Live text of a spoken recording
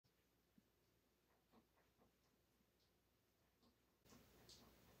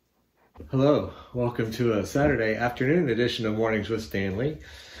Hello, welcome to a Saturday afternoon edition of Mornings with Stanley.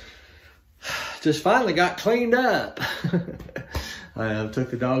 Just finally got cleaned up. I took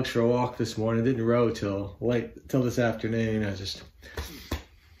the dogs for a walk this morning, didn't row till this afternoon. I just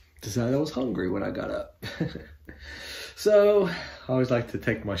decided I was hungry when I got up. So, I always like to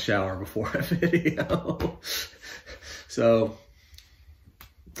take my shower before a video. So,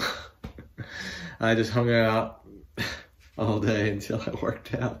 I just hung out all day until I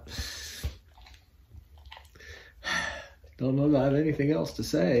worked out. Don't know about anything else to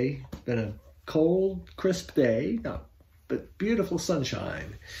say. It's been a cold, crisp day, but beautiful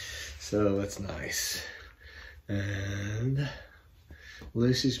sunshine. So that's nice. And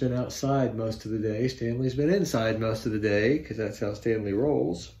Lucy's been outside most of the day. Stanley's been inside most of the day because that's how Stanley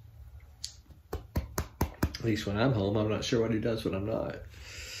rolls. At least when I'm home. I'm not sure what he does when I'm not.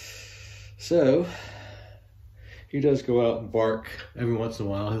 So he does go out and bark every once in a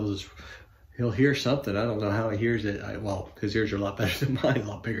while. He'll hear something. I don't know how he hears it. Well, his ears are a lot better than mine, a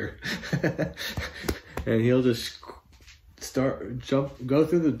lot bigger. And he'll just go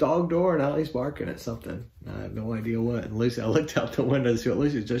through the dog door, and now he's barking at something. I have no idea what. And Lucy, I looked out the window to see what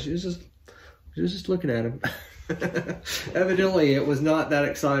Lucy was just looking at him. Evidently, it was not that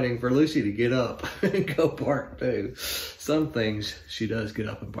exciting for Lucy to get up and go bark too. Some things she does get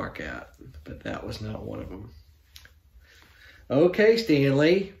up and bark at, but that was not one of them. Okay,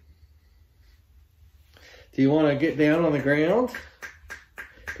 Stanley. Do you want to get down on the ground?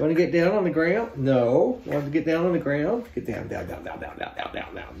 Do you want to get down on the ground? No. Want to get down on the ground? Get down, down, down, down, down, down, down,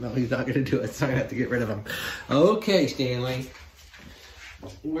 down, down. No, he's not going to do it, so I have to get rid of him. Okay, Stanley.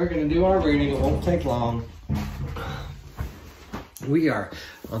 We're going to do our reading. It won't take long. We are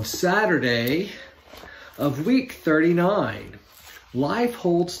on Saturday of week 39. Life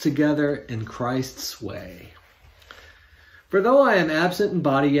holds together in Christ's way. For though I am absent in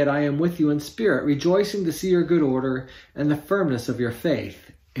body, yet I am with you in spirit, rejoicing to see your good order and the firmness of your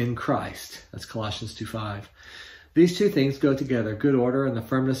faith in Christ. That's Colossians 2:5. These two things go together, good order and the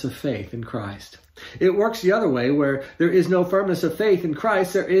firmness of faith in Christ. It works the other way, where there is no firmness of faith in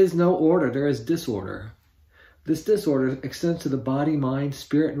Christ, there is no order, there is disorder. This disorder extends to the body, mind,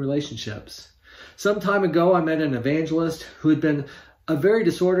 spirit, and relationships. Some time ago, I met an evangelist who had been a very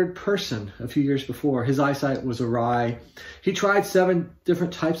disordered person a few years before. His eyesight was awry. He tried 7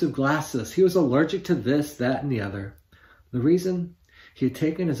 different types of glasses. He was allergic to this, that, and the other. The reason? He had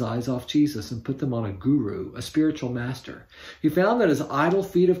taken his eyes off Jesus and put them on a guru, a spiritual master. He found that his idle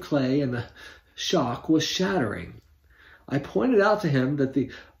feet of clay and the shock was shattering. I pointed out to him that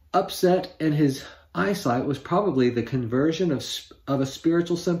the upset in his eyesight was probably the conversion of a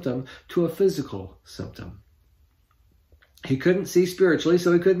spiritual symptom to a physical symptom. He couldn't see spiritually,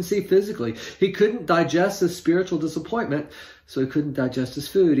 so he couldn't see physically. He couldn't digest his spiritual disappointment, so he couldn't digest his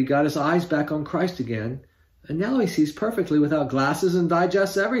food. He got his eyes back on Christ again, and now he sees perfectly without glasses and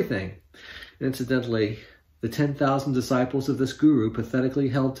digests everything. Incidentally, the 10,000 disciples of this guru pathetically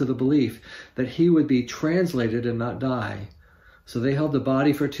held to the belief that he would be translated and not die. So they held the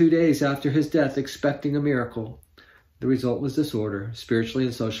body for 2 days after his death, expecting a miracle. The result was disorder, spiritually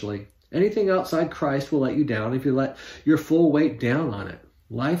and socially. Anything outside Christ will let you down if you let your full weight down on it.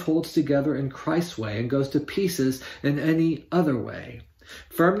 Life holds together in Christ's way and goes to pieces in any other way.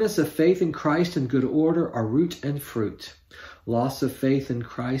 Firmness of faith in Christ and good order are root and fruit. Loss of faith in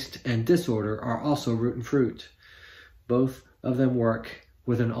Christ and disorder are also root and fruit. Both of them work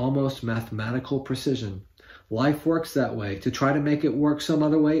with an almost mathematical precision. Life works that way. To try to make it work some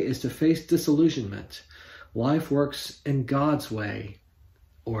other way is to face disillusionment. Life works in God's way,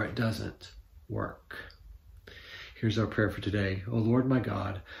 or it doesn't work. Here's our prayer for today. O Lord, my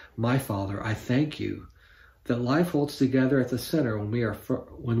God, my Father, I thank you that life holds together at the center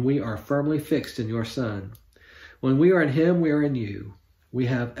when we are firmly fixed in your Son. When we are in him, we are in you. We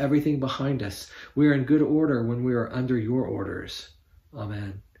have everything behind us. We are in good order when we are under your orders.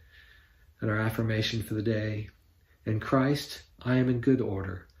 Amen. And our affirmation for the day. In Christ, I am in good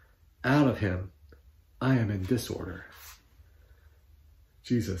order. Out of him, I am in disorder.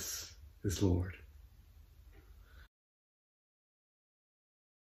 Jesus is Lord.